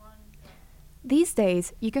These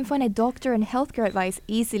days, you can find a doctor and healthcare advice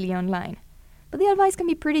easily online. But the advice can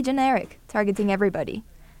be pretty generic, targeting everybody.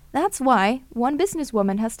 That's why one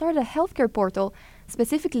businesswoman has started a healthcare portal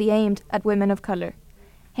specifically aimed at women of color.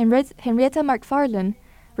 Henrietta McFarlane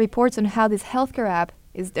reports on how this healthcare app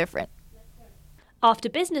is different. After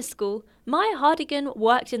business school, Maya Hardigan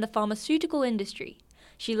worked in the pharmaceutical industry.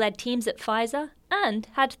 She led teams at Pfizer and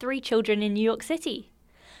had 3 children in New York City.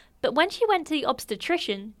 But when she went to the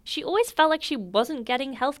obstetrician, she always felt like she wasn't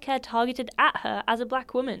getting healthcare targeted at her as a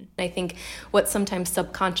black woman. I think what sometimes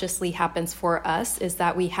subconsciously happens for us is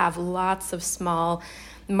that we have lots of small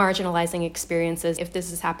marginalizing experiences. If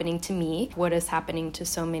this is happening to me, what is happening to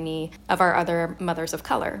so many of our other mothers of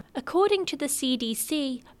color? According to the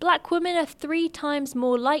CDC, black women are 3 times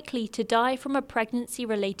more likely to die from a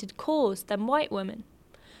pregnancy-related cause than white women.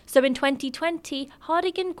 So in 2020,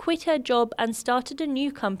 Hardigan quit her job and started a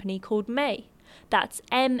new company called Mae. That's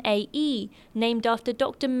MAE, named after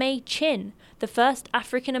Dr. Mae Chin, the first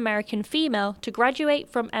African-American female to graduate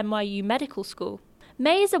from NYU Medical School.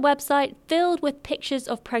 Mae is a website filled with pictures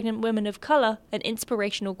of pregnant women of color and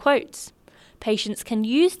inspirational quotes. Patients can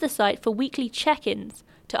use the site for weekly check-ins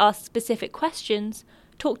to ask specific questions,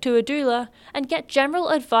 talk to a doula, and get general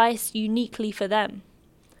advice uniquely for them.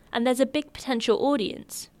 And there's a big potential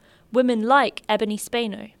audience. Women like Ebony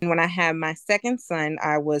Spano. When I had my second son,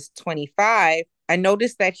 I was 25. I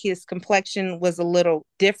noticed that his complexion was a little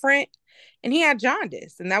different and he had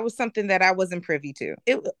jaundice. And that was something that I wasn't privy to.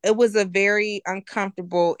 It was a very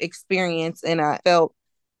uncomfortable experience. And I felt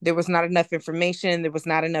there was not enough information. There was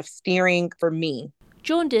not enough steering for me.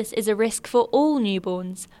 Jaundice is a risk for all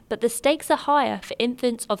newborns, but the stakes are higher for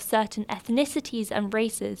infants of certain ethnicities and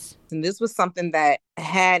races. And this was something that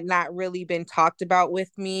had not really been talked about with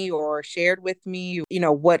me or shared with me,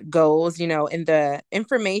 what goes, in the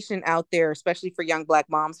information out there, especially for young Black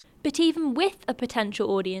moms. But even with a potential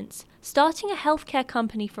audience, starting a healthcare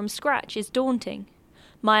company from scratch is daunting.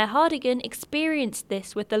 Maya Hardigan experienced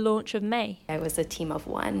this with the launch of Mae. I was a team of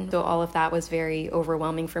 1, so all of that was very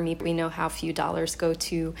overwhelming for me. We know how few dollars go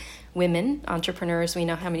to women entrepreneurs. We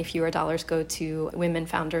know how many fewer dollars go to women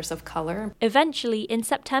founders of color. Eventually, in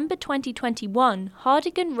September 2021,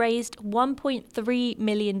 Hardigan raised $1.3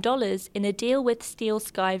 million in a deal with Steel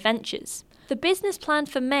Sky Ventures. The business plan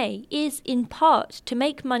for Mae is, in part, to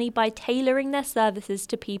make money by tailoring their services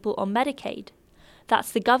to people on Medicaid.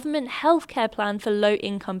 That's the government healthcare plan for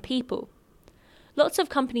low-income people. Lots of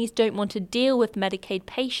companies don't want to deal with Medicaid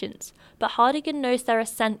patients, but Hardigan knows they're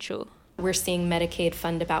essential. We're seeing Medicaid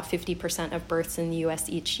fund about 50% of births in the U.S.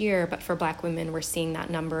 each year, but for Black women, we're seeing that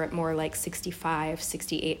number at more like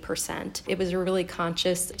 65-68%. It was a really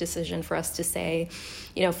conscious decision for us to say,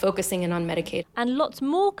 focusing in on Medicaid. And lots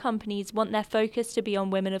more companies want their focus to be on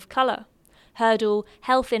women of color. Hurdle,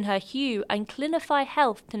 Health in Her Hue, and Clinify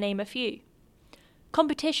Health, to name a few.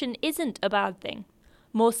 Competition isn't a bad thing.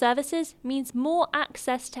 More services means more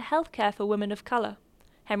access to healthcare for women of color.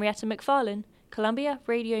 Henrietta McFarlane, Columbia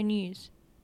Radio News.